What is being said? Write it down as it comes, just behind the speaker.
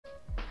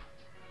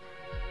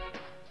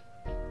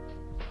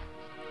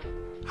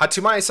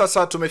Hatimaye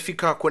sasa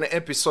tumefika kwenye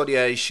episode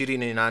ya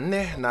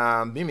 24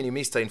 na mimi ni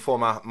Mr.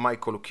 Informer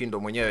Michael Lukindo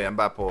mwenyewe,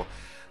 ambapo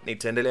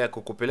nitaendelea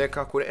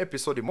kukupeleka kwenye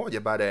episode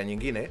moja baada ya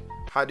nyingine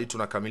hadi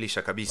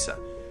tunakamilisha kabisa.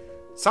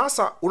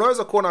 Sasa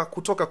unaweza kuona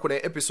kutoka kwenye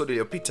episode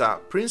iliyopita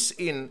Prince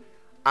In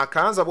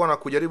akaanza bwana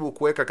kujaribu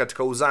kuweka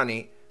katika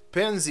uzani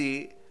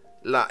penzi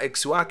la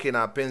ex wake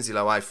na penzi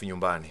la wife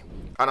nyumbani.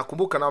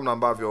 Anakumbuka namna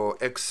ambavyo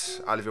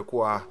ex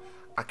alivyokuwa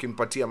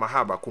akimpatia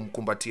mahaba,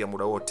 kumkumbatia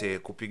muda wote,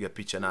 kupiga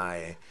picha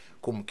naye,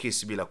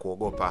 kumkiss bila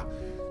kuogopa.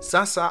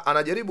 Sasa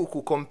anajaribu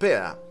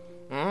kucompare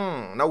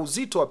na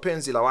uzito wa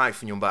penzi la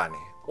wife nyumbani.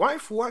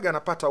 Wife huaga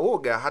anapata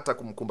woga hata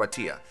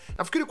kumkumbatia.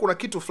 Nafikiri kuna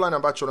kitu fulani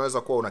ambacho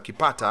unaweza kuwa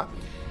unakipata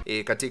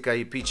katika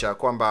hii picha,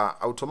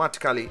 kwamba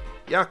automatically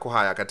yako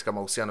haya katika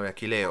mahusiano ya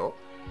kileo.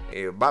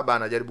 Baba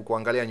anajaribu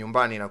kuangalia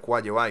nyumbani na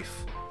kuwaje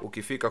wife,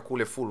 ukifika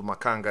kule full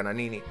makanga na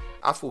nini,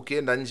 afu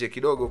ukienda nje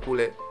kidogo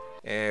kule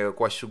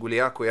kwa shughuli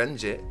yako ya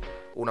nje,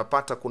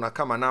 unapata kuna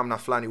kama namna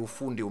fulani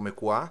ufundi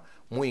umekuwa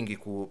mwingi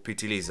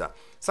kupitiliza.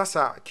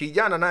 Sasa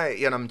kijana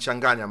naye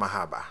yanamchanganya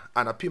mahaba,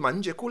 anapima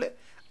nje kule,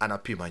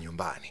 anapima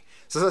nyumbani.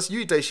 Sasa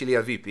sijui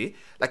itaishilia vipi,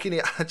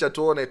 lakini acha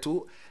tuone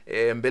tu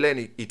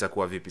mbeleni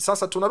itakuwa vipi.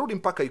 Sasa tunarudi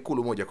mpaka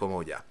ikulu moja kwa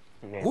moja.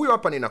 Huyo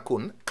hapa ni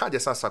Nakun, kaja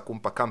sasa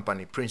kumpa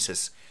company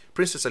Princess.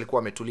 Princess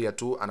alikuwa ametulia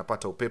tu,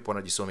 anapata upepo,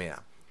 anajisomea.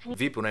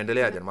 Vipi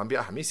unaendeleaje?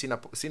 Anamwambia mimi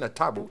sina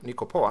tabu,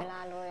 niko poa.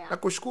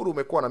 Nakushukuru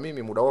umekuwa na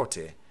mimi muda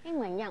wote.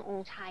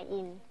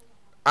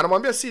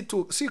 Anamwambia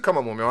si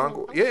kama mume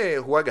wangu. Yeye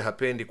huaga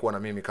hapendi kuwa na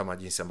mimi kama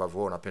jinsi ambavyo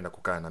wewe unapenda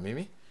kukaa na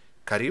mimi.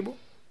 Karibu.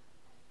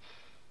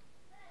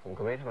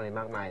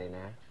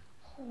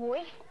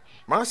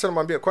 Maasha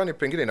anamwambia kwani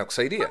pengine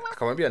inakusaidia?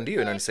 Akamwambia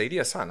ndio,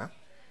 inanisaidia sana.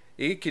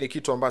 Hiki ni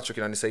kitu ambacho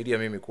kinanisaidia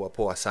mimi kuwa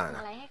poa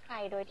sana.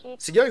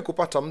 Sijawahi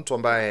kupata mtu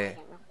ambaye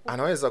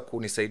anaweza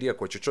kunisaidia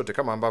kwa chochote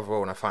kama ambavyo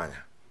wewe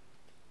unafanya.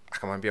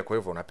 Akamwambia kwa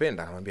hivyo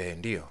unapenda? Anamwambia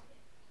ndio.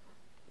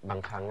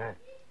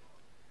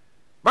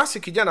 Basi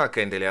kijana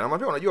akaendelea,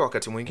 anamwambia unajua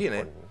wakati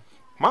mwingine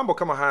mambo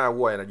kama haya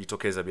huwa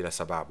yanajitokeza bila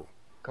sababu.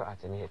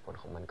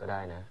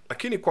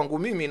 Lakini kwangu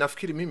mimi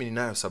nafikiri mimi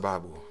ninayo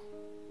sababu.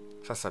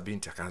 Sasa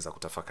binti akaanza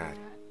kutafakari.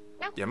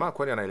 Jamaa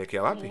kwani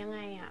anaelekea wapi?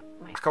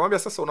 Akamwambia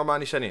sasa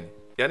unamaanisha nini?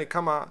 Yaani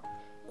kama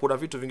kuna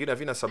vitu vingine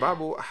havina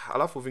sababu,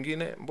 alafu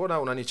vingine mbona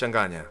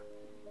unanichanganya?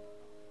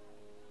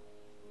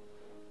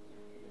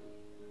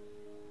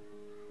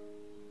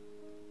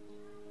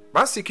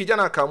 Basi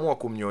kijana akaamua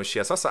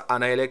kumnyoshia. Sasa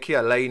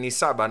anaelekea laini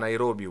 7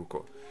 Nairobi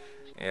huko.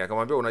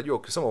 Akamwambia unajua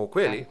ukisema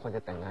ukweli,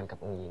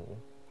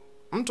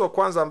 mtu wa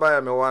kwanza ambaye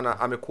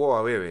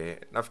amekuoa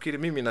wewe, nafikiri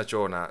mimi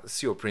ninachoona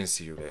sio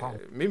Prince yule.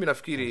 Mimi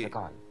nafikiri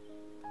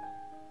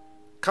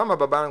kama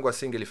babangu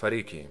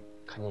asingelifariki,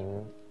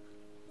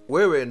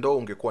 wewe ndo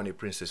ungekuwa ni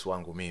princess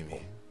wangu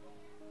mimi.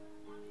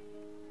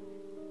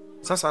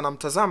 Sasa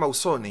anamtazama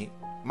usoni,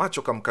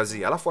 macho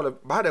kamkazia, alafu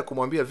baada ya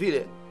kumwambia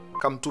vile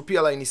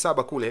kamtupia laini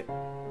 7 kule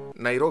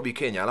Nairobi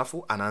Kenya,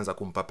 alafu anaanza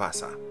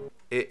kumpapasa.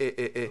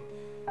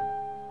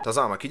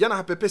 Tazama kijana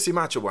hapepesi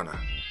macho bwana.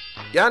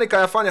 Yaani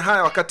kayafanya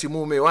haya wakati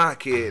mume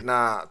wake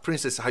na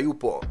princess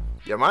hayupo.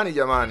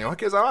 Jamani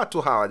wake za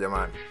watu hawa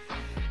jamani.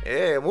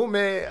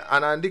 Mume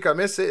anaandika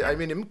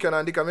message, mke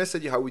anaandika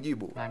message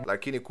haujibu,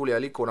 lakini kule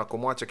aliko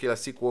unakomwacha kila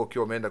siku wewe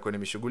ukiwa umeenda kwenye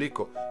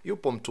mishughuliko,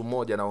 yupo mtu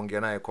mmoja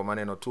anaongea naye kwa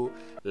maneno tu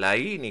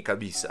laini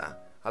kabisa,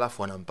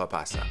 alafu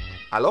anampapasa.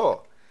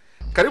 Halo,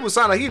 karibu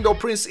sana. Hii ndio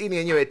Prince In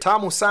yenyewe,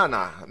 tamu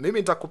sana. Mimi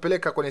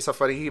nitakupeleka kwenye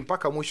safari hii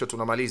mpaka mwisho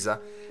tunamaliza.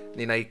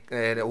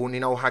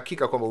 Nina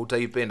uhakika kwamba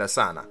utaipenda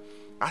sana.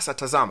 Asa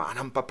tazama,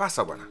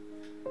 anampapasa bwana.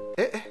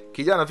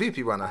 Kijana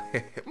vipi bwana?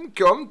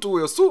 Mke wa mtu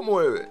huyo, sumu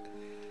wewe.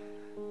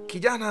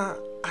 Kijana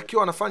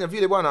akiwa anafanya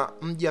vile bwana,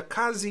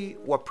 mjakazi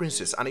wa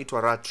Princess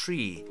anaitwa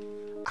Ratri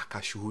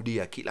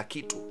akashuhudia kila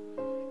kitu.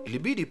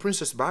 Ilibidi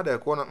Princess baada ya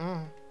kuona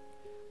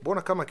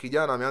mbona kama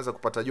kijana ameanza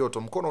kupata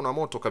joto, mkono una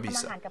moto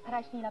kabisa,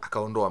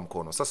 akaondoa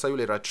mkono. Sasa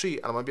yule Ratri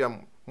anamwambia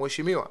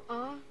mheshimiwa,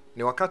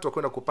 ni wakati wa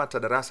kwenda kupata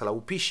darasa la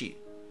upishi.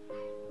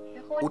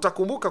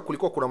 Utakumbuka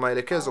kulikuwa kuna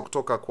maelekezo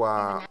kutoka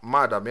kwa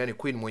madam, yani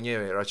queen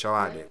mwenyewe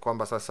Rachawade,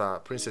 kwamba sasa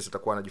Princess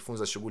atakuwa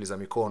anajifunza shughuli za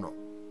mikono.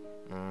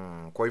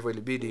 Kwa hivyo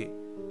ilibidi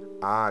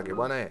aage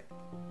bwana,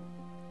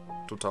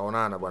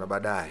 tutaonana bwana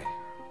baadaye.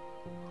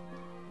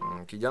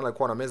 Kijana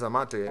alikuwa na meza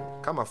mate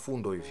kama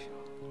fundo hivi,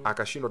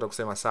 akashindwa hata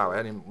kusema sawa,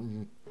 yani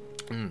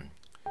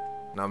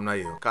namna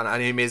hiyo kana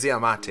animezea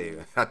mate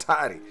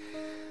hatari.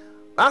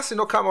 Basi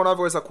ndo kama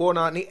unavyoweza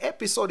kuona ni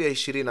episode ya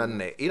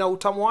 24. Ina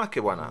utamu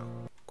wake bwana,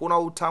 kuna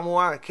utamu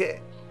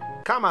wake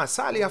kama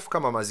asali afu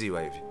kama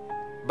maziwa hivi.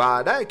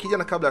 Baadaye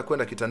kijana kabla ya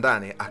kwenda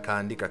kitandani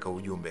akaandika ka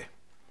ujumbe.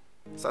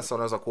 Sasa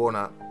unaweza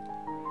kuona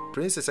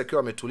Princess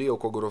akiwa ametulia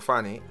uko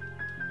gorofani,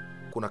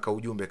 kuna ka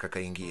ujumbe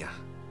kakaingia.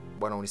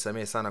 Bwana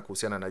unisamee sana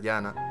kuhusiana na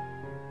jana,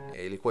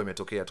 ilikuwa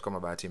imetokea tu kama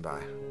bahati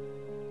mbaya.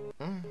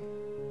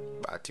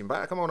 Bahati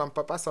mbaya kama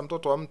unampapasa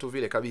mtoto wa mtu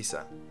vile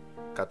kabisa.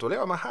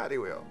 Katolewa mahari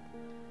huyo.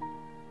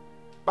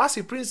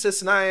 Basi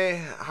Princess naye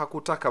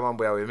hakutaka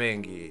mambo yawe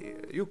mengi,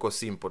 yuko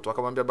simple tu.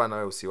 Akamwambia bana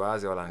wewe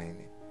usiwaze wala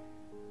nini,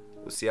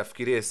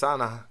 usiafikirie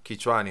sana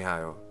kichwani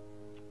hayo.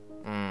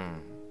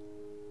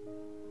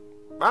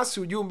 Basi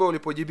ujumbe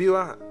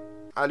ulipojibiwa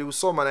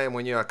aliusoma naye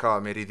mwenyewe akawa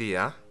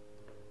ameridhia,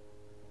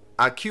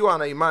 akiwa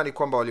ana imani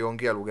kwamba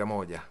waliongea lugha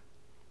moja.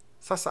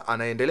 Sasa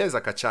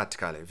anaendeleza kachati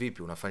kale,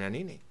 vipi unafanya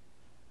nini?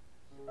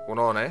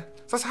 Unaona eh?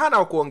 Sasa hana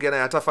wa kuongea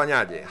naye,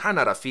 atafanyaje?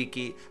 Hana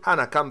rafiki,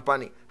 hana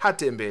company,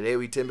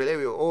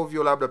 tembelewi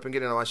ovyo, labda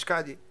pengine na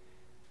washikaji.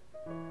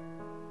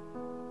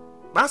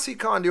 Basi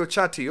ikawa ndio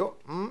chati hiyo.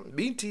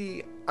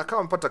 Binti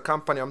akawa mpata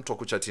company ya mtu wa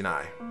kuchati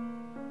naye.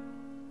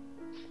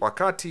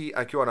 Wakati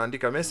akiwa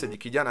anaandika message,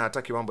 kijana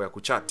hataki mambo ya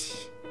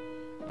kuchati.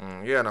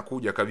 Yeye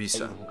anakuja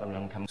kabisa.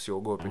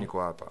 Usiogope,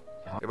 niko hapa.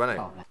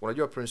 Bana,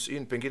 unajua Prince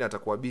In pengine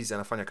atakuwa busy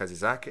anafanya kazi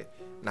zake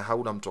na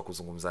hauna mtu wa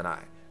kuzungumza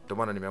naye. Ndio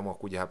maana nimeamua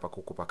kuja hapa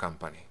kukupa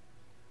company.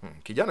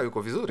 Kijana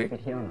yuko vizuri.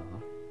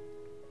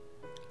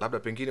 Labda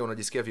pengine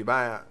unajisikia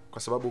vibaya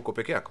kwa sababu uko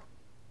peke yako.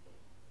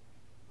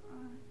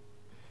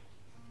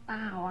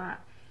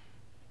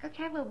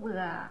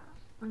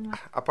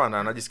 Hapana,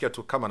 anajisikia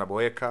tu kama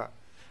anaboeka.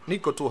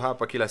 Niko tu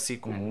hapa kila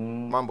siku.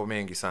 Mambo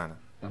mengi sana.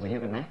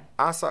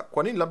 Asa,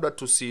 kwa nini labda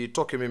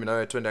tusitoke mimi na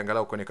wewe twende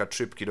angalau kwenye ka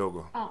trip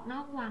kidogo?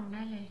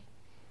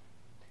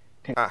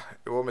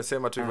 Wewe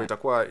umesema tu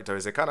hivyo,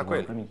 itawezekana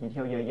kweli?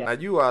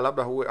 Najua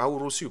labda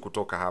hauruhusiwi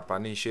kutoka hapa,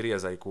 ni sheria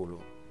za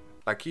ikulu.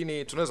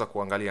 Lakini tunaweza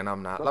kuangalia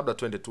namna, labda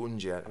twende tu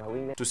nje.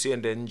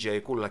 Tusiende nje ya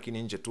ikulu,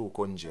 lakini nje tu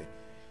uko nje.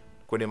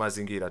 Kwenye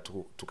mazingira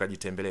tu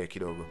tukajitembelee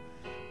kidogo.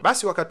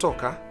 Basi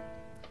wakatoka.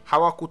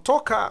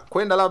 Hawakutoka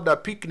kwenda labda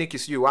picnic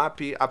sijui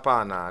wapi,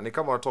 hapana. Ni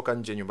kama unatoka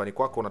nje nyumbani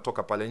kwako,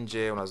 unatoka pale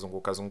nje,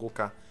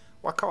 unazunguka.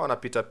 Wakawa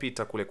wanapita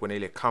pita kule kwenye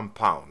ile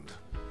compound.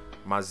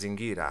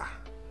 Mazingira.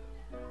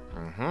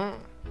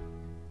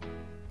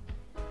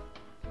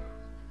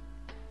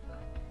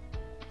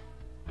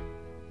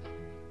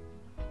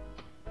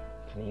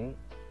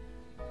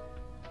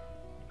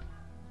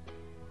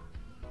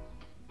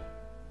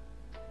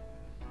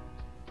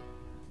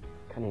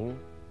 Kaning.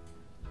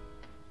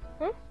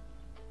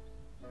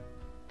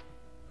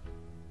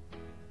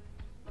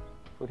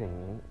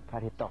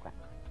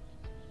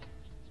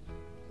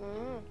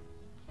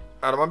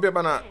 Anamwambia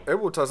bana,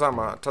 hebu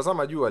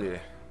tazama jua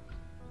lile.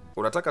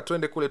 Unataka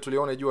twende kule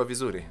tulione jua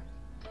vizuri?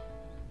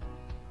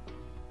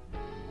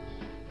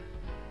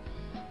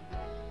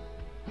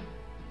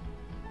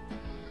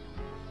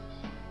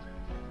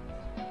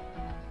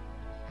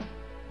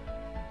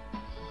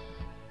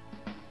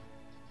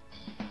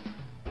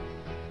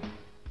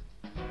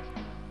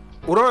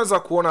 Unaweza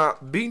kuona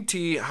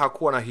binti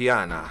hakuwa na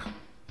hiana.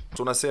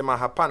 Tunasema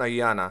hapana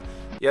hiana.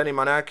 Yaani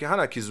maana yake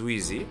hana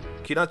kizuizi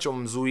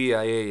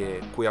kinachomzuia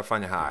yeye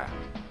kuyafanya haya.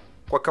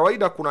 Kwa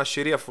kawaida kuna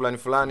sheria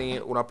fulani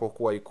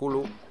unapokuwa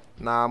ikulu,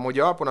 na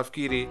mojawapo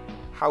nafikiri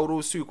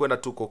hauruhusiwi kwenda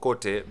tu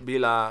kokote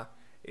bila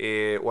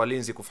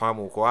walinzi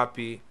kufahamu uko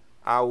wapi,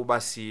 au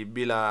basi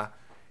bila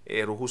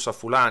ruhusa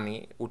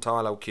fulani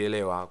utawala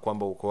ukielewa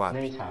kwamba uko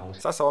wapi.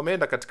 Sasa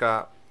wameenda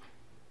katika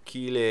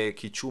kile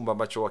kichumba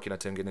ambacho huwa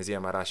kinatengenezea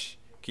marashi.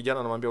 Kijana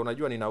anamwambia,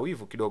 unajua nina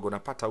wivu kidogo,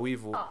 napata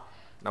wivu.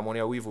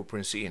 Namwonea wivu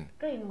Prince In.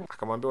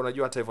 Akamwambia,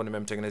 unajua hata hivyo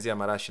nimemtengenezea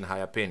marashi na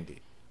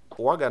hayapendi.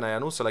 Huaga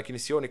anayanusa lakini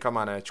sioni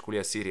kama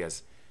anayachukulia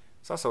serious.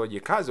 Sasa waje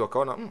kazi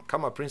wakaona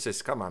kama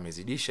princess kama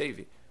amezidisha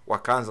hivi,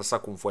 wakaanza sasa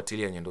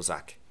kumfuatilia nyendo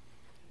zake.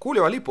 Kule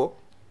walipo,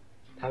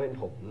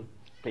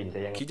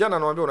 kijana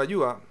anamwambia,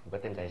 unajua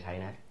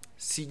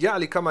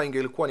sijali kama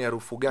ingelikuwa ni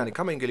harufu gani,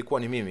 kama ingelikuwa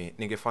ni mimi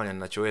ningefanya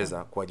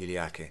ninachoweza kwa ajili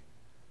yake.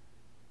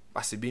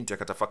 Basi binti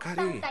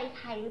akatafakari.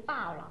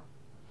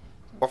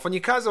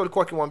 Wafanyikazi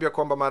walikuwa wakimwambia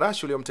kwamba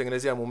marashi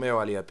uliyomtengenezea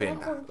mumeo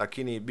aliyapenda,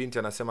 lakini binti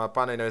anasema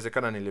hapana,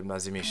 inawezekana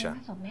nilimlazimisha.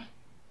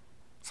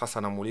 Sasa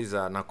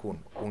anamuuliza Nakun,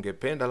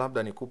 ungependa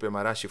labda nikupe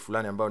marashi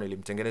fulani ambayo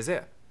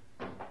nilimtengenezea?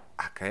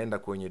 Akaenda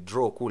kwenye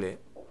draw kule,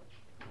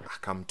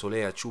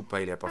 akamtolea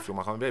chupa ile ya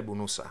perfume, akamwambia hebu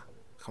nusa.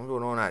 Akamwambia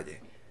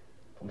unaonaje?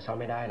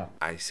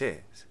 I say,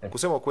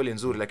 kusema kweli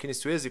nzuri, lakini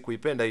siwezi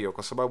kuipenda hiyo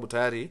kwa sababu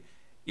tayari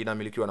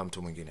inamilikiwa na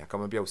mtu mwingine.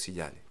 Akamwambia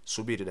usijali,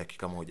 subiri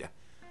dakika moja.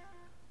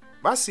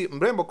 Basi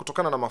mrembo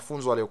kutokana na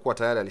mafunzo aliyokuwa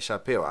tayari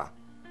alishapewa,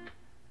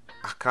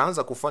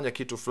 akaanza kufanya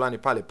kitu fulani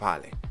pale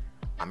pale.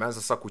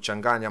 Ameanza sasa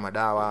kuchanganya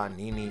madawa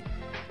nini,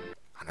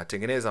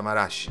 anatengeneza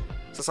marashi.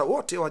 Sasa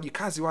wote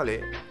wajikazi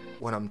wale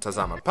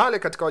wanamtazama. Pale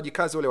katika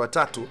wajikazi wale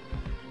watatu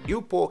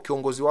yupo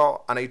kiongozi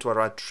wao anaitwa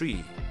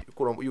Ratri.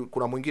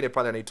 Kuna mwingine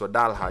pale anaitwa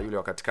Dalha, yule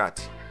wa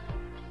katikati.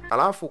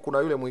 Alafu kuna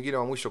yule mwingine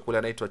wa mwisho kule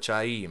anaitwa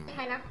Chaim.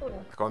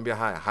 Akamwambia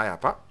haya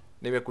hapa,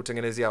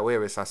 nimekutengenezea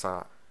wewe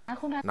sasa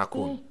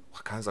Nakun.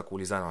 Wakaanza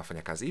kuulizana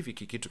wafanyakazi, hivi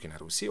kitu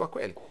kinaruhusiwa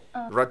kweli?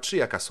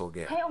 Ratri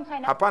akasogea.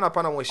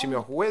 Hapana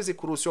mheshimiwa, huwezi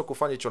kuruhusiwa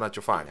kufanya hicho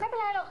unachofanya.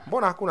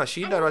 Mbona hakuna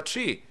shida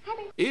Ratri?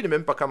 Hii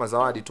nimempa kama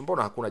zawadi tu,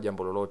 mbona hakuna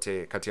jambo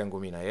lolote kati yangu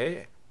mimi na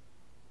yeye?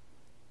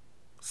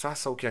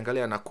 Sasa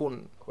ukiangalia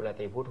Nakun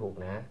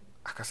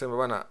akasema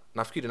bana,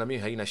 nafikiri na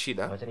mimi haina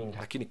shida,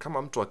 lakini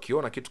kama mtu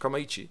akiona kitu kama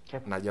hichi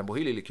na jambo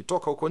hili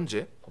likitoka huko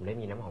nje,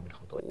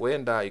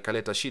 huenda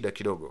ikaleta shida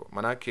kidogo.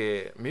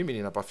 Manake mimi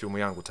nina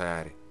perfume yangu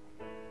tayari.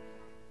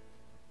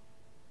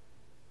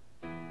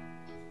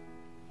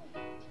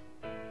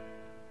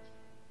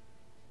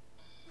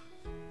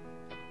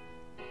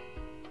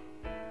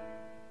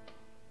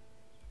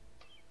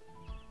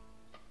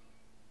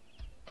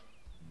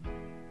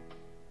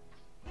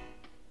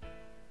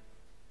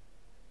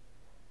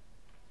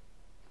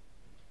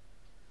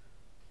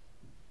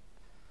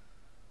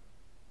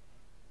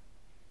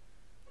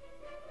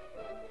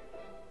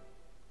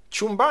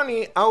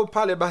 Chumbani au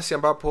pale basi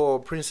ambapo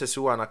princess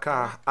huwa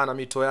anakaa, ana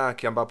mito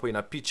yake ambapo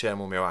ina picha ya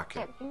mume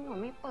wake.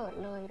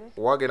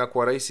 Wage na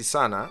kuwa rahisi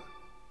sana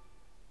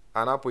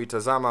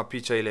anapoitazama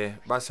picha ile,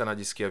 basi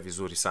anajisikia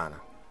vizuri sana.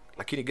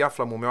 Lakini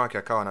ghafla mume wake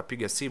akawa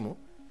anapiga simu,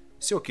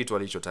 sio kitu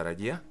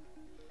alichotarajia.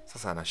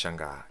 Sasa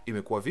anashangaa,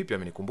 imekuwa vipi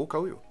amenikumbuka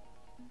huyu?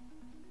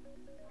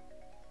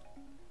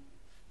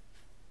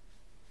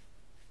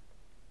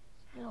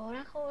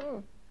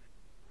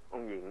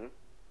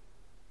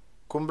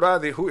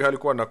 Kumradhi, huyu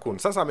alikuwa na Kun.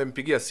 Sasa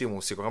amempigia simu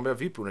usiku, akamwambia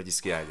vipi,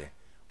 unajisikiaje?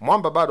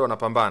 Mwamba bado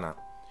anapambana.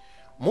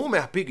 Mume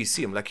hapigi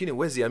simu, lakini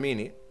huwezi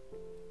amini,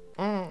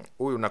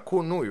 huyu na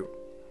Kun huyu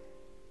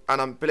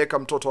anampeleka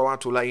mtoto wa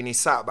watu laini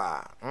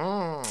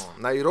 7.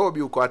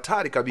 Nairobi uko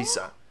hatari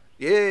kabisa.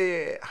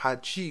 Yeye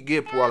hachi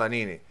gepu wala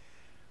nini.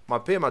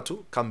 Mapema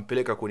tu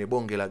kampeleka kwenye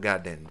bonge la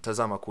garden.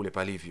 Tazama kule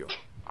palivyo.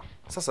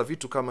 Sasa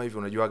vitu kama hivyo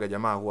unajuaga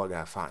jamaa huwa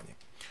gafanye.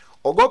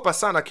 Ogopa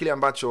sana kile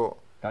ambacho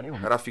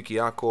rafiki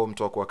yako,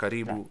 mtu wako wa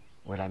karibu,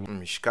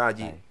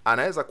 mshikaji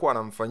anaweza kuwa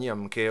anamfanyia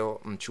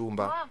mkeo,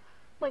 mchumba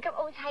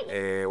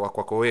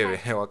wakwako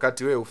wewe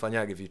wakati wewe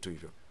ufanyage vitu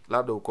hivyo.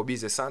 Labda uko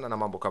busy sana na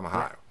mambo kama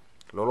hayo.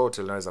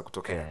 Lolote linaweza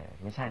kutokea.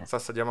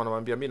 Sasa jamaa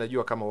anamwambia mimi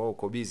najua kama wewe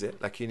uko busy,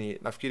 lakini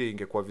nafikiri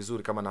ingekuwa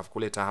vizuri kama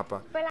nakuleta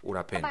hapa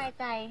unapenda.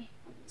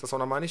 Sasa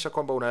unamaanisha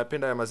kwamba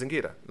unayapenda ya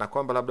mazingira na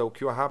kwamba labda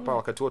ukiwa hapa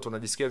wakati wote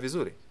unajisikia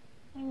vizuri?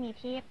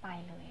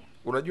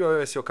 Unajua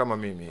wewe sio kama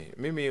mimi.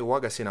 Mimi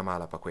huaga sina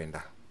mahala pa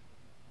kwenda.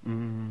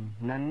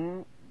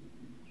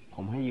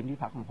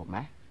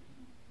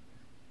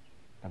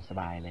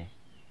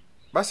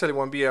 Basi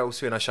alimwambia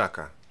usiwe na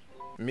shaka.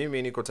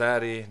 Mimi niko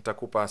tayari,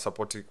 nitakupa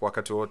support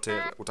wakati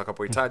wote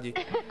utakapohitaji,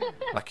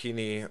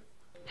 lakini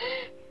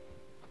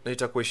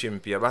nitakuheshimu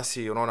pia.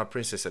 Basi unaona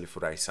princess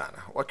alifurahi sana.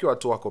 Wakiwa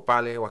tu wako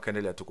pale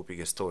wakaendelea tu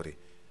kupiga story.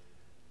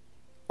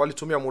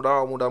 Walitumia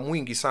muda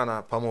mwingi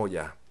sana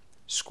pamoja.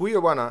 Siku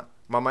hiyo bwana,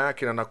 mama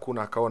yake na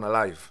Nakuna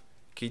akaona live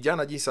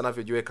kijana jinsi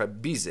anavyojiweka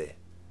busy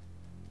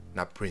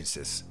na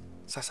princess.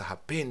 Sasa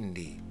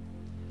hapendi.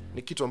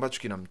 Ni kitu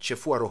ambacho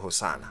kinamchefua roho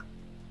sana.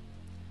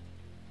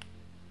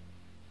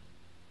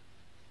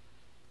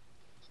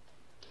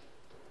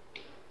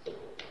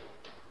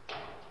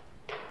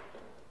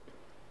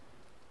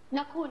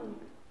 Nakun,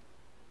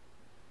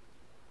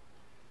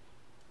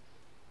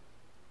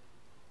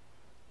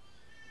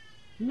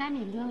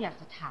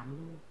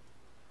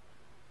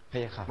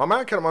 mama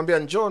yake anamwambia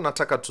njoo,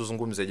 nataka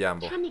tuzungumze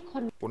jambo.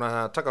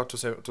 Unataka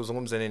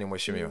tuzungumze nini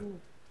mheshimiwa?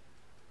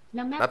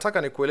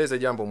 Nataka nikueleze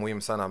jambo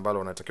muhimu sana ambalo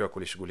unatakiwa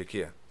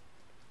kulishughulikia.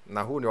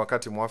 Na huu ni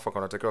wakati mwafaka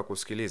unatakiwa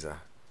kusikiliza.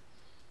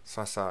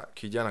 Sasa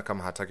kijana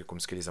kama hataki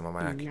kumsikiliza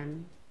mama yake.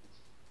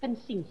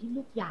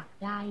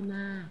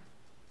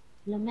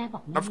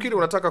 Nafikiri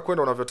unataka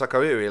kwenda unavyotaka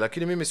wewe,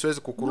 lakini mimi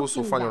siwezi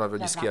kukuruhusu ufanye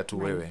unavyojisikia tu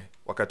wewe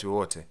wakati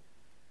wote.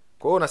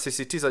 Kwa hiyo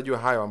nasisitiza juu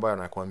hayo ambayo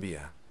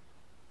anakuambia.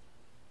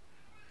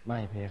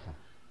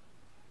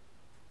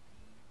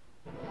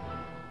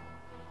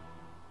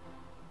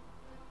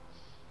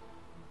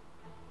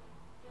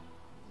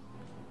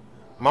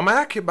 Mama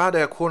yake baada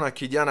ya kuona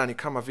kijana ni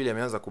kama vile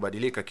ameanza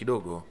kubadilika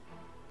kidogo,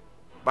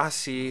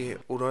 basi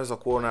unaweza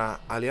kuona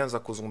alianza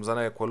kuzungumza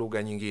naye kwa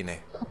lugha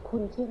nyingine.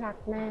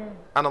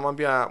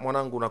 Anamwambia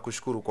mwanangu,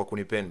 nakushukuru kwa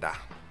kunipenda.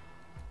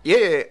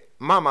 Yeye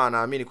mama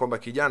anaamini kwamba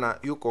kijana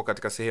yuko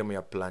katika sehemu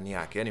ya plani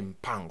yake, yani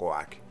mpango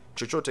wake.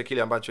 Chochote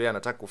kile ambacho yeye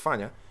anataka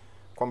kufanya,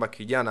 kwamba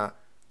kijana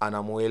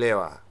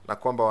anamuelewa na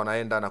kwamba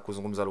wanaenda na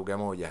kuzungumza lugha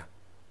moja.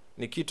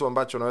 Ni kitu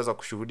ambacho unaweza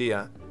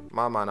kushuhudia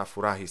mama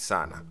anafurahi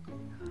sana.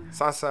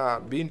 Sasa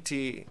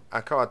binti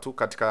akawa tu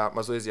katika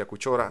mazoezi ya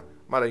kuchora,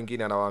 mara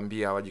nyingine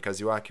anawaambia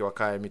wajikazi wake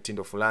wakae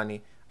mitindo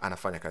fulani,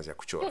 anafanya kazi ya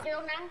kuchora.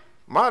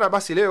 Mara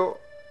basi leo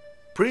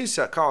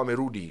Prince akawa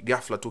amerudi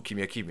ghafla tu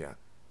kimya kimya.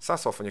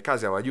 Sasa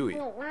wafanyakazi hawajui.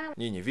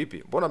 Nyinyi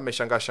vipi? Mbona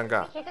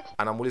mmeshangaa?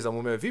 Anamuuliza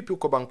mumewe, vipi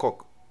uko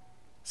Bangkok?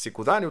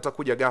 Sikudhani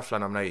utakuja ghafla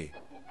namna hii.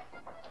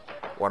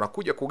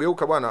 Wanakuja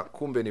kugeuka bwana,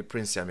 kumbe ni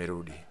Prince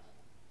amerudi.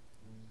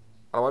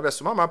 Anamwambia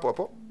simama hapo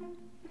hapo.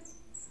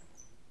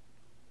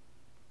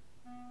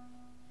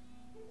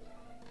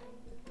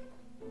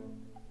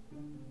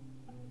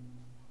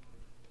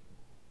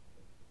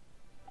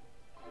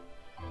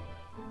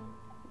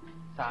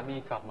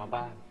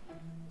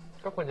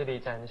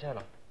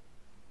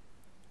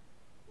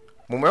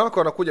 Mume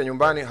wako anakuja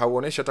nyumbani,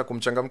 hauoneshi hata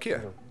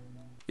kumchangamkia.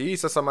 Hii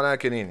sasa maana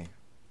yake nini?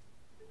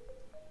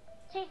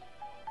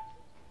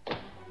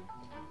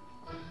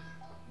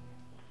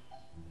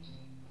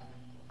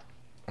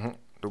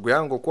 Ndugu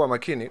yangu kuwa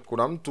makini,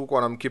 kuna mtu huko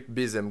anamkeep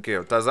busy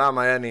mkeo.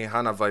 Tazama, yani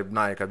hana vibe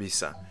naye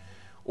kabisa.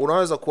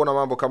 Unaweza kuona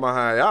mambo kama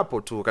haya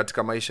yapo tu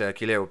katika maisha ya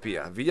kileo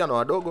pia. Vijana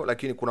wadogo,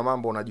 lakini kuna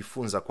mambo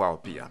unajifunza kwao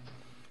pia.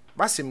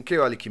 Basi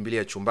mkeo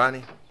alikimbilia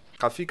chumbani,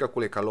 kafika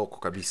kule kaloko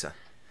kabisa.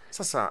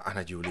 Sasa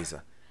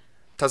anajiuliza.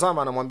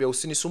 Tazama anamwambia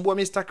usinisumbue,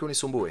 mimi sitaki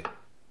unisumbue.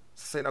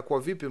 Sasa inakuwa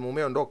vipi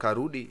mumeo ndo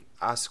karudi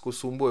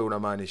asikusumbue,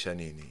 unamaanisha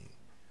nini?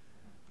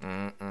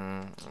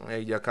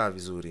 Haijakaa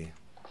vizuri.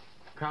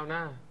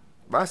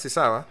 Basi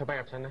sawa.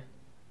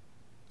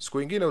 Siku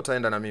nyingine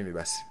utaenda na mimi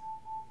basi.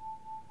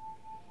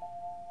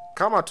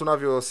 kama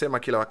tunavyosema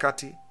kila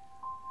wakati,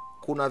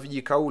 kuna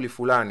vijikauli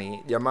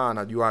fulani jamaa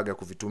anajuaga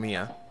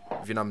kuvitumia,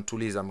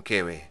 vinamtuliza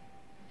mkewe.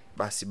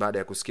 Basi baada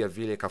ya kusikia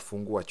vile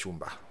kafungua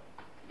chumba.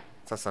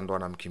 Sasa ndo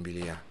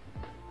anamkimbilia.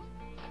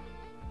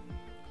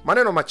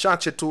 Maneno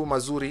machache tu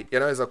mazuri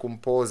yanaweza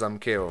kumpoza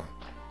mkeo.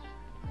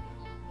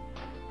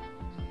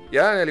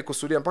 Yaani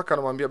alikusudia mpaka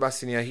anamwambia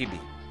basi niahidi.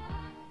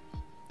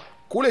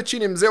 Kule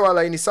chini mzee wa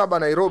laini 7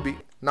 Nairobi,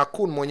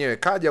 Nakun mwenyewe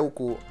kaja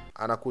huku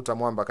anakuta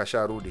mwamba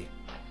kasharudi.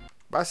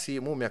 Basi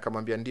mume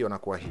akamwambia ndio na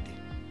kuahidi.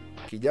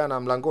 Kijana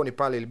mlangoni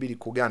pale ilibidi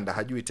kuganda,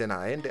 hajui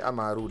tena aende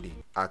ama arudi,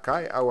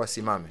 akae au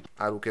asimame,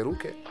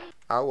 arukeruke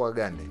au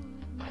agande.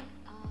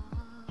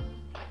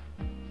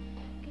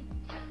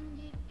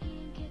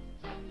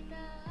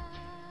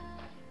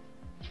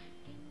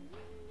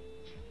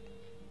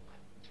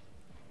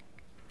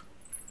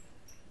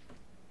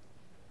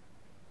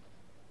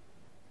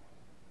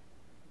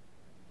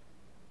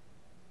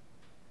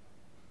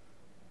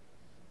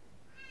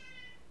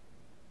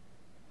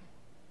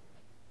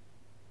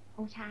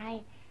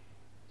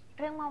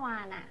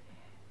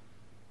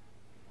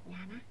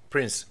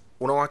 Prince,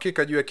 una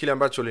uhakika juu ya kile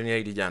ambacho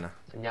uliniahidi jana?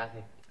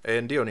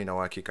 Ndio nina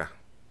uhakika.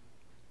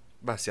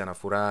 Basi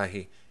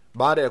anafurahi.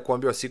 Baada ya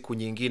kuambiwa siku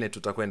nyingine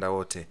tutakwenda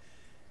wote.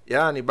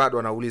 Yaani bado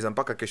anauliza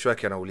mpaka kesho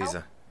yake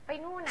anauliza.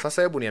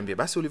 Sasa hebu niambie,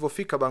 basi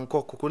ulivyofika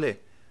Bangkok kule,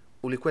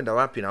 ulikwenda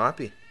wapi na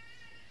wapi?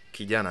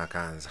 Kijana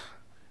akaanza.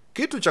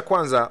 Kitu cha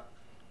kwanza,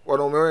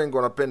 wanaume wengi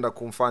wanapenda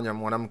kumfanya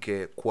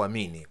mwanamke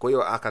kuamini. Kwa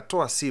hiyo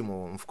akatoa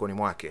simu mfukoni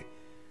mwake.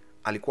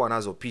 Alikuwa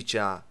nazo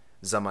picha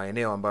za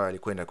maeneo ambayo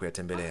alikwenda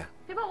kuyatembelea.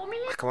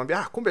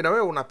 Akamwambia, kumbe na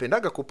wewe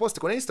unapendaga kupost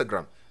kwenye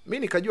Instagram. Mimi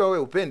nikajua wewe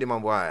upendi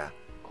mambo haya.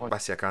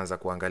 Basi akaanza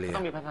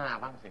kuangalia.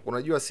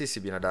 Unajua sisi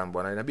binadamu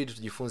bwana, inabidi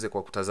tujifunze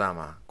kwa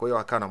kutazama. Kwa hiyo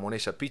akawa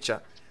anamuonesha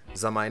picha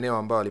za maeneo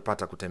ambayo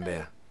alipata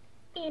kutembea.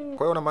 Kwa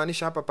hiyo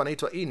unamaanisha hapa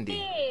panaitwa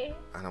Indi?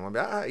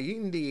 Anamwambia,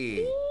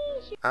 Indi.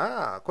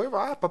 Kwa hivyo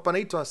hapa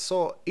panaitwa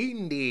So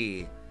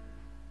Indi.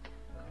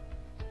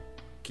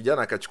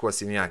 Kijana akachukua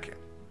simu yake.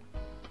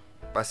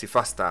 Basi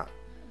faster,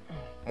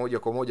 moja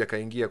kwa moja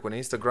kaingia kwenye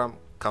Instagram,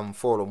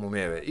 kamfollow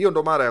mumewe. Hiyo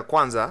ndo mara ya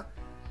kwanza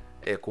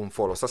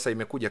kumfollow. Sasa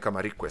imekuja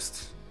kama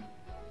request.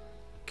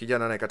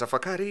 Kijana naye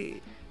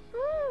katafakari.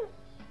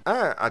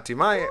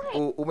 Hatimaye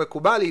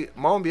umekubali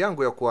maombi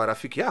yangu ya kuwa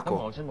rafiki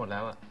yako?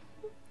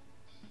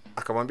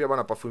 Akamwambia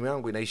bwana, perfume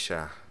yangu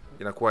inaisha.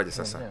 Inakuwaje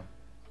sasa?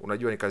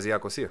 Unajua ni kazi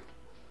yako, sio?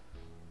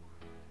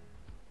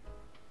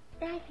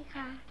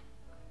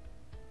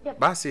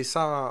 Basi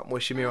sawa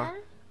mheshimiwa,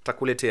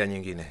 takuletea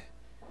nyingine.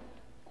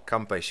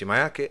 Kampa heshima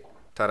yake,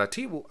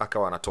 taratibu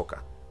akawa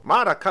anatoka.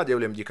 Mara kaja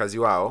yule mjikazi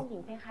wao,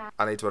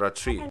 anaitwa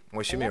Ratri.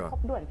 Mheshimiwa,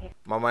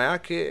 mama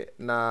yake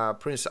na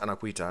Prince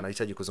anakuita,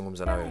 anahitaji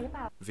kuzungumza na wewe.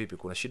 Vipi,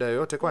 kuna shida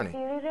yoyote kwani?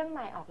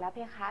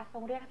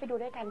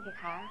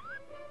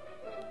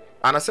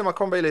 Anasema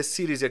kwamba ile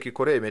series ya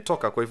Kikorea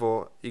imetoka, kwa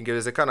hivyo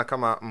ingewezekana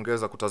kama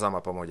mngeweza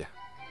kutazama pamoja.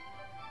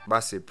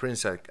 Basi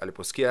Prince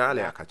aliposikia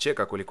yale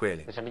akacheka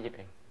kweli.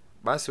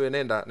 Basi we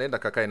nenda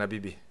kakae na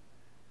bibi.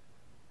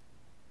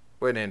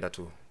 We nenda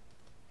tu.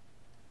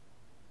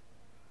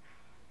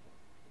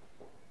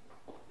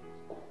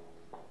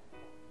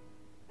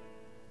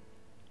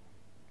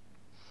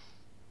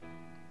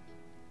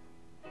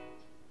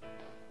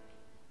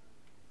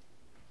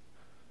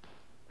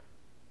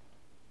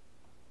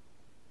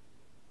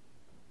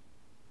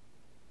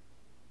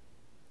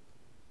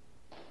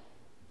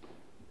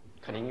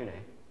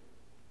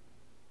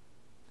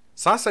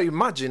 Sasa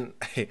imagine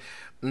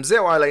mzee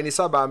wa laini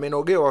 7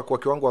 amenogewa kwa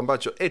kiwango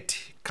ambacho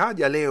eti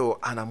kaja leo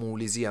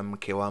anamuulizia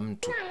mke wa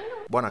mtu,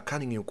 bwana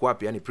Canning yuko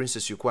wapi? Yani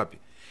Princess yuko wapi?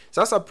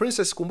 Sasa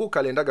Princess, kumbuka,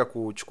 aliendaga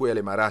kuchukua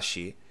yale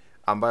marashi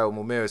ambayo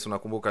mumewe, si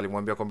unakumbuka,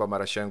 alimwambia kwamba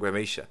marashi yangu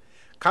yameisha.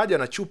 Kaja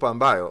na chupa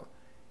ambayo,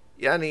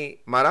 yani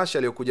marashi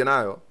aliyokuja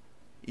nayo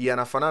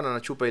yanafanana na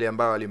chupa ile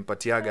ambayo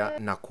alimpatiaga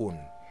Nakun.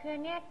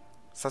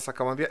 Sasa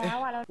akamwambia,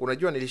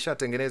 unajua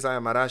nilishatengeneza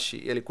haya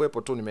marashi,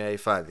 yalikuwepo tu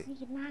nimeyahifadhi.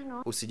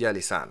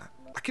 Usijali sana.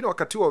 Lakini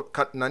wakati huo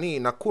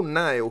Nakun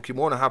naye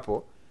ukimuona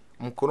hapo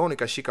mkononi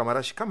kashika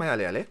marashi kama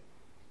yale yale.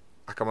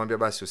 Akamwambia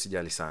basi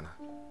usijali sana.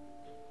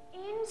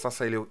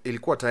 Sasa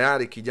ilikuwa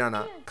tayari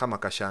kijana kama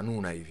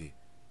kashanuna hivi.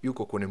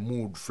 Yuko kwenye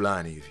mood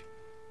fulani hivi.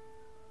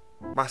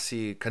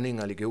 Basi Canning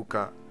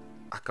aligeuka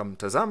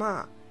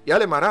akamtazama,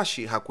 yale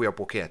marashi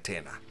hakuyapokea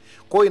tena.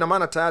 Kwa hiyo ina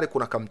maana tayari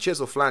kuna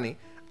kamchezo fulani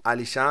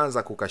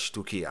alishaanza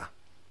kukashtukia.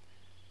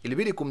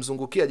 Ilibidi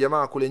kumzungukia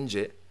jamaa kule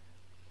nje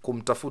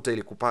kumtafuta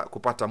ili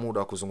kupata muda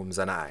wa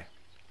kuzungumza naye.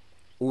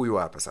 Huyu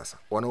hapa sasa,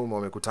 wanaume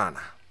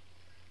wamekutana.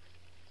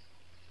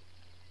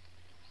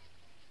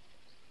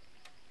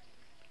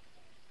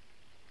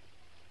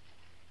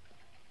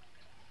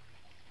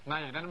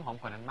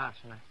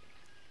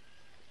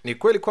 Ni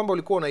kweli kwamba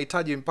ulikuwa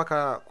unahitaji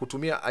mpaka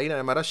kutumia aina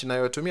ya marashi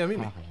ninayotumia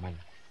mimi?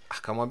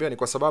 Akamwambia ni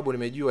kwa sababu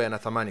nimejua yana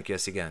thamani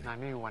kiasi gani.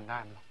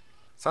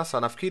 Sasa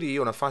nafikiri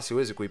hiyo nafasi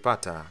huwezi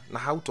kuipata na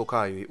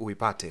hautokaa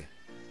uipate.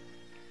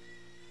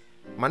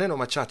 Maneno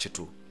machache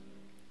tu.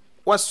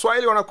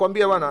 Waswahili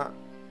wanakuambia bwana,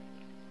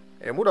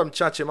 Muda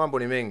mchache mambo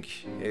ni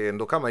mengi.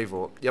 Ndo kama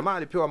hivyo. Jamaa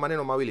alipewa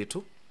maneno mawili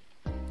tu.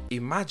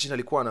 Imagine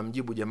alikuwa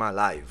anamjibu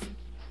jamaa live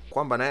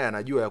kwamba naye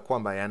anajua ya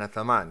kwamba yana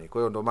thamani.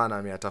 Kwa hiyo ndo maana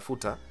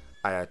ameyatafuta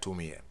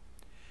ayatumie.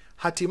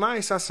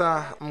 Hatimaye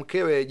sasa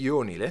mkewe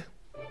jioni ile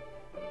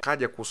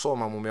kaja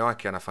kusoma mume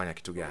wake anafanya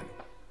kitu gani.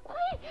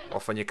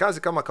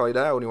 Wafanyikazi kama kawaida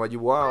yao ni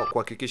wajibu wao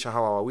kuhakikisha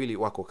hawa wawili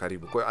wako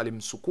karibu. Kwa hiyo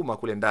alimsukuma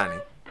kule ndani,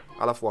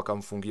 alafu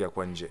wakamfungia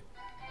kwa nje.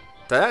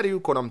 Tayari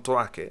yuko na mto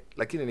wake,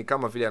 lakini ni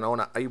kama vile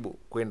anaona aibu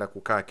kwenda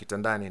kukaa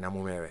kitandani na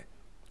mumewe.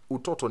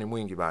 Utoto ni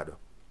mwingi bado.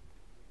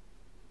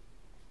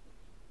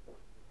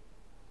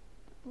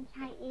 ช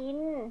ายอิน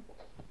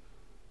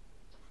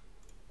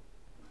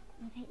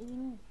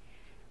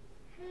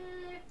คือ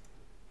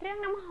เรื่อง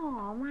น้ำหอ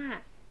มอ่ะ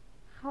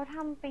เขาท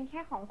ำเป็นแ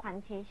ค่ของขวัญ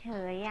เฉ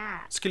ยๆอ่ะ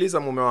Sikiliza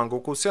mume wangu,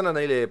 kuhusiana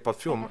na ile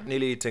perfume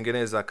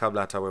nilitengeneza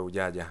kabla hata wewe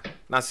ujaja.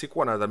 Na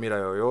sikuwa na dhamira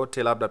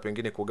yoyote, labda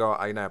pengine kugawa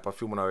aina ya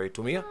perfume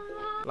unayoitumia.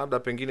 Labda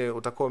pengine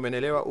utakuwa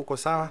umeelewa uko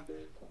sawa.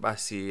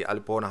 Basi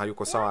alipoona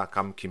hayuko sawa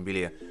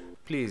akamkimbilia.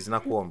 Please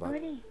nakuomba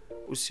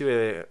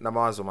usiwe na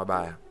mawazo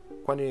mabaya.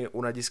 Kwani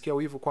unajisikia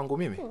wivu kwangu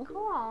mimi?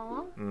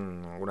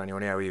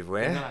 Unanionea wivu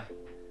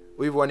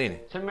Wivu wa nini?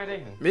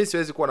 Mimi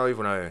siwezi kuwa na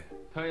wivu na wewe.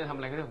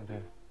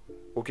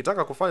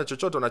 Ukitaka kufanya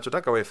chochote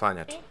unachotaka wewe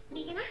fanya tu.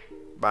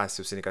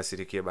 Basi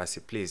usinikasirikie basi,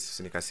 please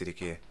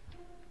usinikasirikie.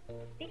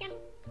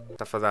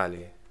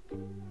 Tafadhali.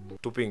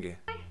 Tupinge.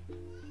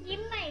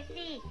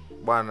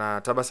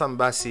 Bwana tabasamu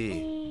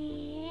basi.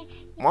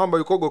 Mwamba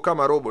yukogo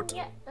kama robot.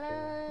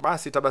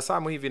 Basi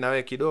tabasamu hivi na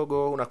wewe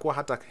kidogo, unakuwa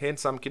hata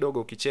handsome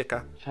kidogo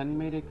ukicheka.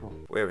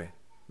 Wewe,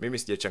 mimi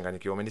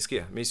sijachanganyikiwa,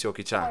 umenisikia? Mimi sio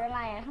kichaa.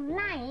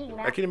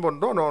 Lakini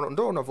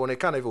ndo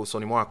unavyoonekana hivyo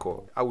usoni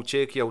mwako, au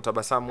cheki au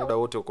tabasamu muda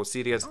wote uko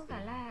serious.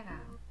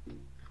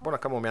 Mbona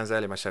kama umeanza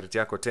yale masharti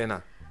yako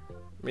tena?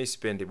 Mimi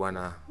sipendi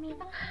bwana.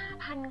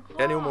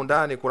 Yaani humu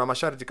ndani kuna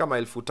masharti kama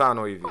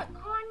 1500 hivi.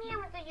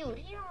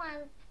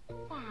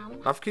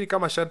 Nafikiri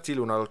kama sharti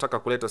ile unalotaka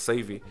kuleta sasa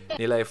hivi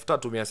ni la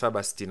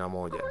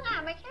 3761.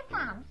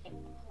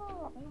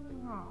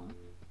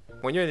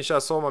 Mwenyewe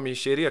nishasoma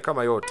sheria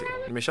kama yote.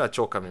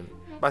 Nimeshachoka mimi.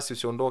 Basi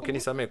usiondoke,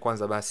 nisamee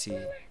kwanza basi.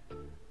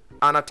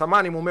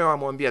 Anatamani mumeo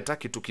amwambie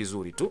hataki tu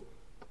kizuri tu.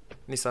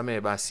 Nisamee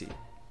basi.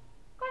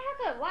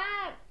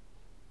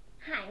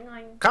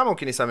 Kama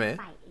ukinisamee,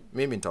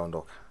 mimi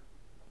nitaondoka.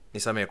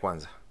 Nisamee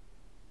kwanza.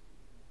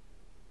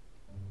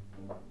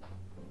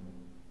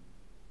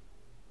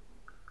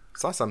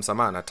 Sasa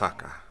msamaha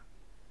nataka.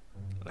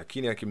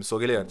 Lakini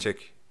akimsogelea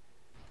cheki.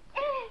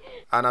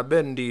 Ana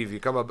bendi hivi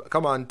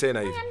kama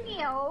antena hivi.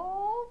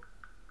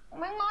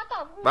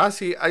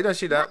 Basi haina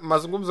shida,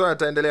 mazungumzo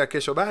yataendelea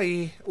kesho.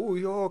 Bye.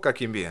 Huyo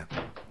kakimbia.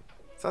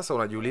 Sasa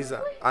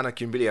unajiuliza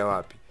anakimbilia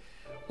wapi?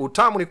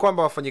 Utamu ni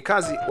kwamba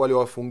wafanyikazi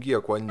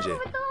waliwafungia kwa nje.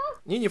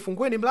 Nyinyi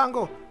fungueni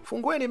mlango.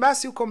 Fungueni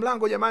basi uko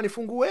mlango jamani,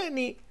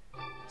 fungueni.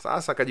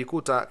 Sasa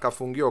kajikuta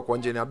kafungiwa kwa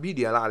nje,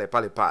 inabidi alale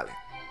pale pale.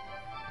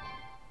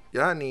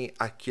 Yaani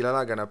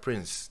akilalaga na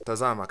Prince.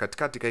 Tazama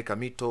katikati kaika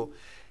mito.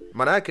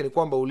 Maana yake ni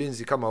kwamba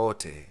ulinzi kama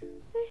wote.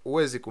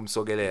 Huwezi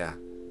kumsogelea.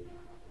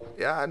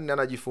 Yaani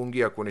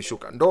anajifungia kwenye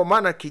shuka. Ndio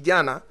maana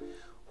kijana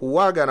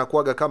huaga na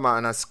kuaga kama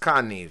ana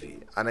scan hivi.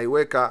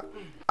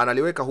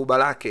 Analiweka huba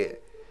lake,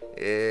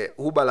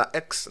 huba la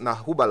X na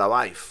huba la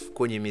wife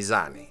kwenye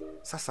mizani.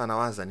 Sasa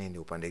anawaza nini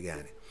upande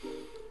gani?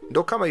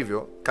 Ndio kama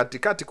hivyo,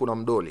 katikati kuna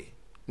mdoli.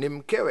 Ni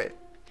mkewe,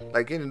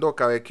 lakini ndio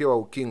kawekewa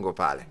ukingo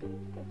pale.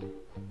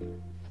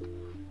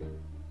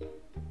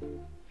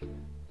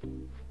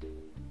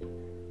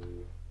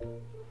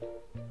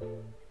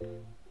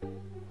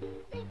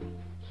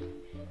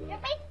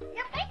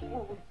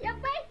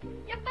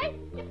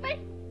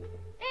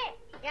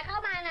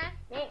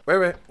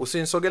 Wewe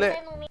usinisogelee.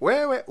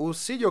 Wewe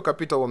usije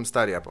ukapita huo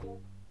mstari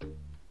hapo.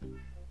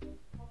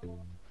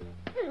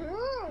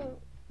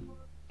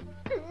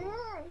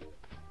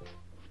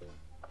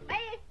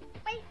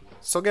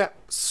 Sogea.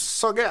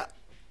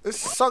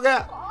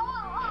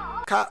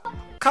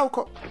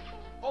 Kauko.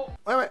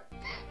 Wewe.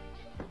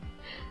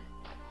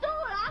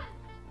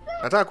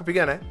 Nataka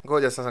kupigana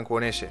Ngoja sasa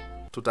nikuoneshe.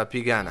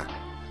 Tutapigana.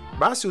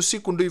 Basi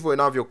usiku ndivyo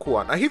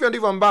inavyokuwa. Na hivyo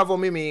ndivyo ambavyo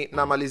mimi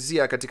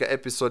namalizia katika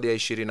episode ya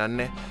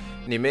 24.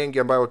 Ni mengi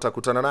ambayo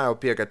utakutana nayo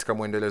pia katika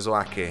muendelezo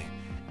wake.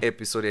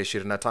 Episode ya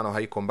 25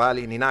 haiko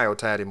mbali, ninayo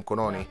tayari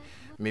mkononi.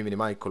 Mimi ni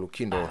Michael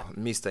Lukindo,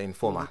 Mr.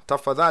 Informer.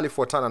 Tafadhali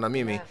fuatana na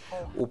mimi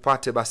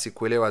upate basi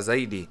kuelewa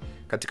zaidi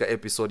katika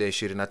episode ya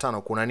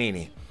 25 kuna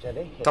nini.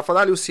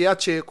 Tafadhali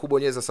usiache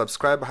kubonyeza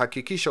subscribe,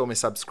 hakikisha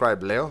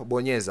umesubscribe leo,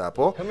 bonyeza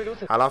hapo.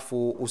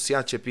 Halafu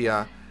usiache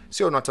pia,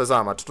 sio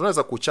unatazama,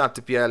 tunaweza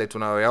kuchat pia yale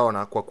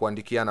tunayoyaona kwa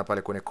kuandikiana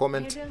pale kwenye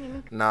comment,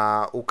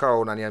 na ukawa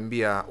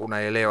unaniambia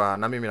unaelewa,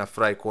 na mimi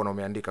nafurahi kuona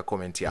umeandika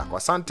comment yako.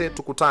 Asante,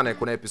 tukutane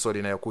kwenye episode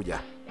inayokuja.